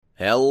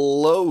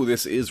Hello,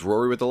 this is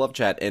Rory with the Love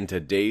Chat, and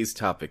today's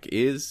topic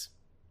is,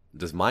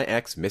 does my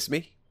ex miss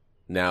me?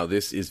 Now,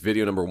 this is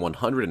video number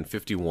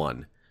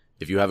 151.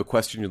 If you have a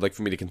question you'd like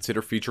for me to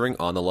consider featuring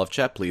on the Love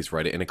Chat, please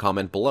write it in a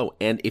comment below.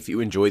 And if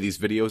you enjoy these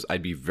videos,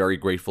 I'd be very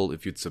grateful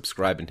if you'd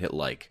subscribe and hit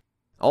like.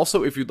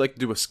 Also, if you'd like to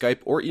do a Skype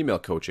or email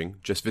coaching,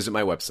 just visit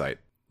my website,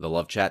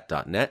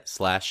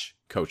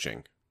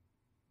 thelovechat.net/coaching.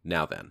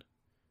 Now then,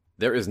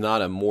 there is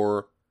not a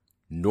more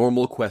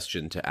normal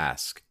question to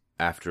ask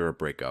after a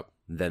breakup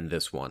than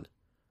this one.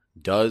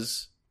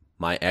 Does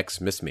my ex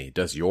miss me?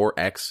 Does your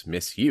ex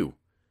miss you?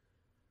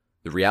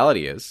 The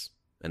reality is,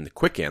 and the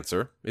quick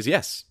answer is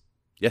yes.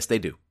 Yes, they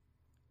do.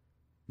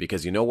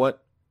 Because you know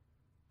what?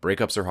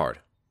 Breakups are hard.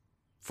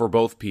 For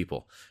both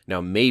people. Now,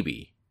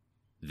 maybe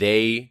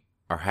they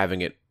are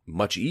having it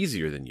much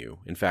easier than you.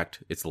 In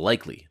fact, it's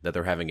likely that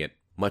they're having it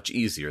much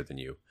easier than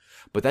you.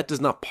 But that does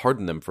not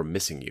pardon them from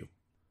missing you.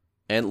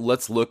 And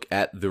let's look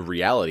at the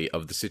reality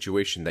of the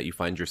situation that you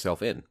find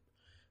yourself in.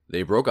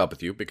 They broke up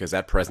with you because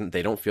at present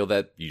they don't feel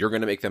that you're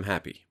going to make them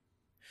happy.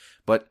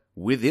 But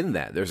within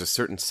that, there's a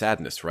certain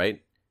sadness,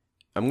 right?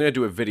 I'm going to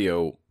do a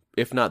video,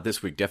 if not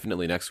this week,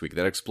 definitely next week,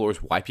 that explores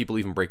why people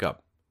even break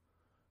up,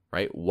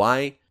 right?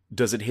 Why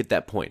does it hit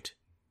that point?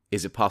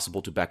 Is it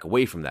possible to back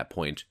away from that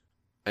point?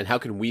 And how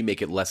can we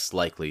make it less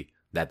likely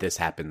that this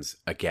happens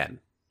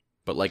again?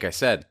 But like I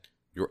said,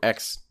 your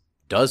ex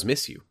does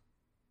miss you.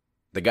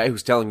 The guy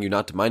who's telling you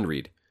not to mind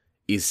read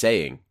is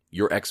saying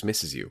your ex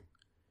misses you.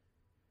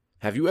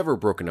 Have you ever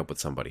broken up with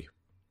somebody?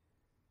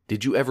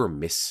 Did you ever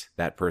miss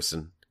that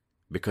person?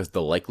 Because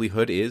the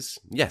likelihood is,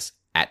 yes,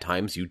 at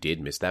times you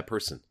did miss that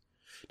person.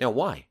 Now,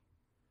 why?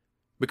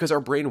 Because our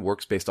brain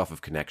works based off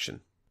of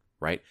connection,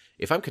 right?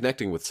 If I'm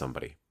connecting with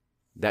somebody,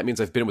 that means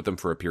I've been with them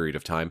for a period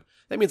of time.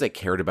 That means I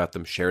cared about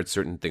them, shared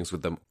certain things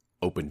with them,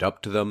 opened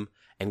up to them,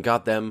 and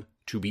got them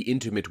to be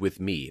intimate with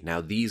me. Now,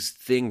 these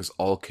things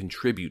all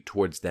contribute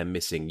towards them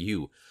missing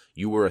you.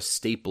 You were a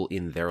staple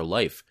in their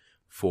life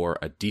for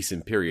a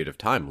decent period of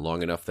time,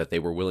 long enough that they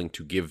were willing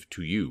to give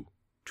to you,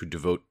 to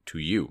devote to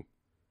you.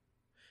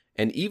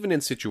 And even in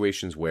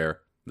situations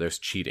where there's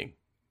cheating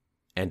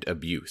and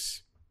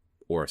abuse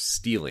or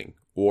stealing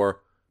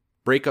or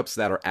breakups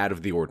that are out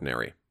of the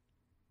ordinary,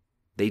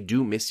 they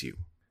do miss you.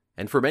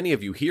 And for many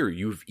of you here,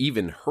 you've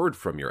even heard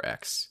from your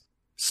ex.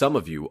 Some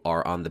of you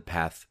are on the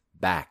path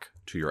back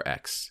to your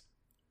ex.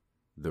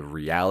 The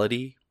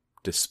reality,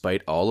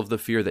 despite all of the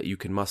fear that you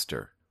can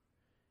muster,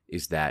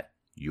 is that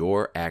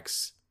your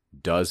ex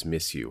does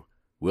miss you.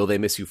 Will they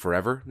miss you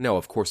forever? No,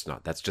 of course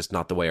not. That's just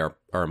not the way our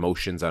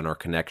emotions and our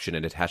connection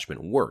and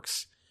attachment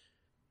works.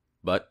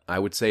 But I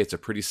would say it's a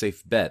pretty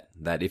safe bet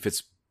that if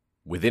it's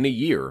within a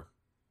year,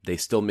 they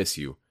still miss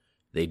you.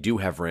 They do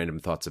have random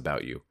thoughts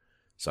about you.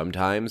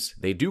 Sometimes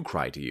they do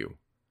cry to you.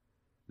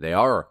 They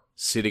are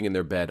sitting in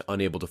their bed,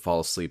 unable to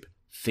fall asleep,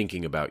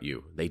 thinking about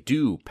you. They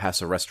do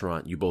pass a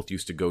restaurant you both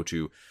used to go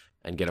to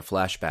and get a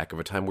flashback of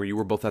a time where you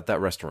were both at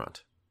that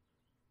restaurant.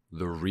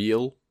 The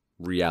real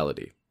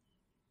reality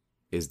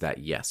is that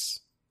yes,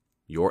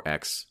 your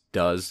ex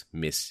does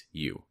miss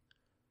you.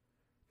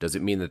 Does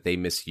it mean that they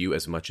miss you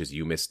as much as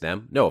you miss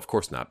them? No, of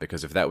course not,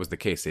 because if that was the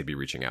case, they'd be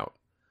reaching out.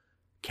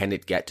 Can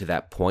it get to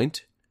that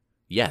point?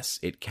 Yes,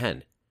 it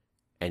can.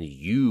 And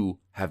you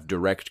have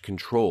direct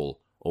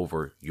control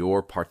over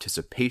your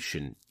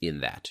participation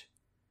in that.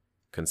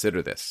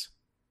 Consider this.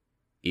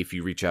 If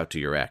you reach out to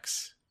your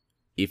ex,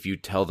 if you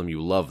tell them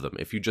you love them,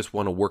 if you just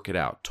want to work it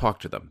out, talk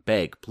to them,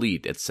 beg,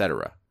 plead,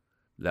 etc.,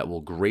 that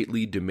will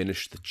greatly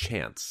diminish the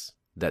chance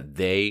that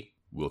they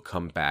will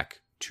come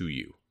back to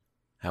you.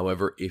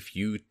 However, if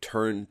you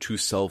turn to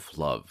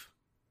self-love,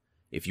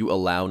 if you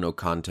allow no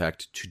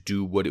contact to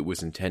do what it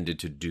was intended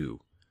to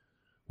do,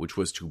 which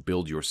was to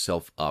build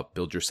yourself up,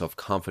 build your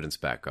self-confidence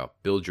back up,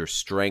 build your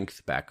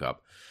strength back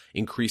up,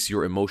 increase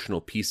your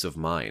emotional peace of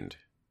mind,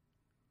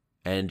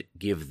 and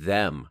give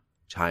them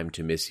time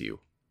to miss you,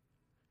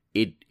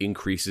 it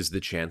increases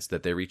the chance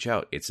that they reach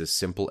out. It's as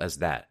simple as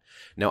that.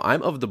 Now,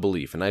 I'm of the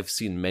belief, and I've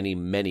seen many,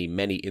 many,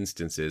 many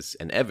instances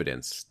and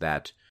evidence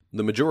that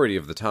the majority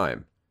of the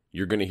time,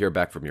 you're going to hear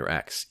back from your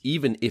ex,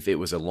 even if it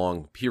was a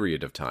long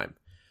period of time.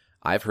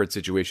 I've heard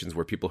situations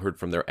where people heard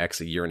from their ex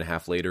a year and a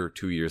half later,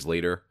 2 years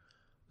later,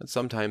 and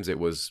sometimes it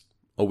was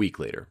a week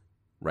later,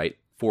 right?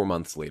 4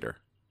 months later.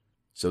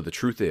 So the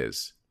truth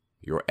is,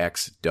 your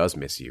ex does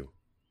miss you.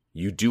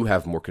 You do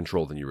have more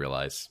control than you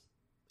realize.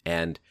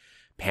 And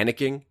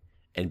panicking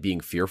and being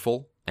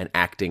fearful and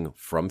acting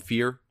from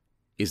fear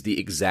is the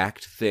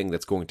exact thing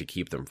that's going to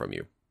keep them from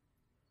you.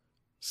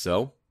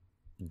 So,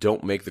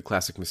 don't make the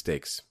classic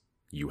mistakes.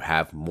 You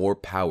have more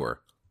power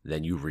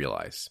than you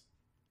realize.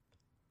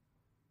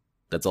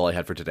 That's all I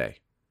had for today.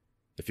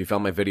 If you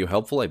found my video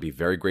helpful, I'd be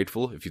very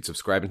grateful if you'd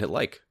subscribe and hit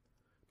like.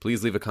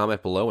 Please leave a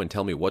comment below and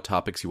tell me what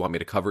topics you want me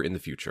to cover in the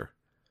future.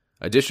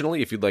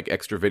 Additionally, if you'd like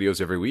extra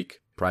videos every week,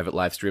 private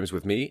live streams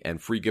with me,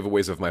 and free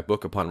giveaways of my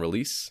book upon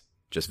release,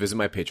 just visit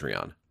my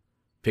Patreon.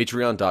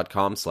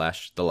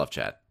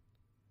 Patreon.com/thelovechat.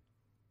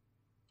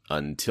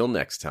 Until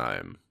next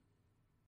time.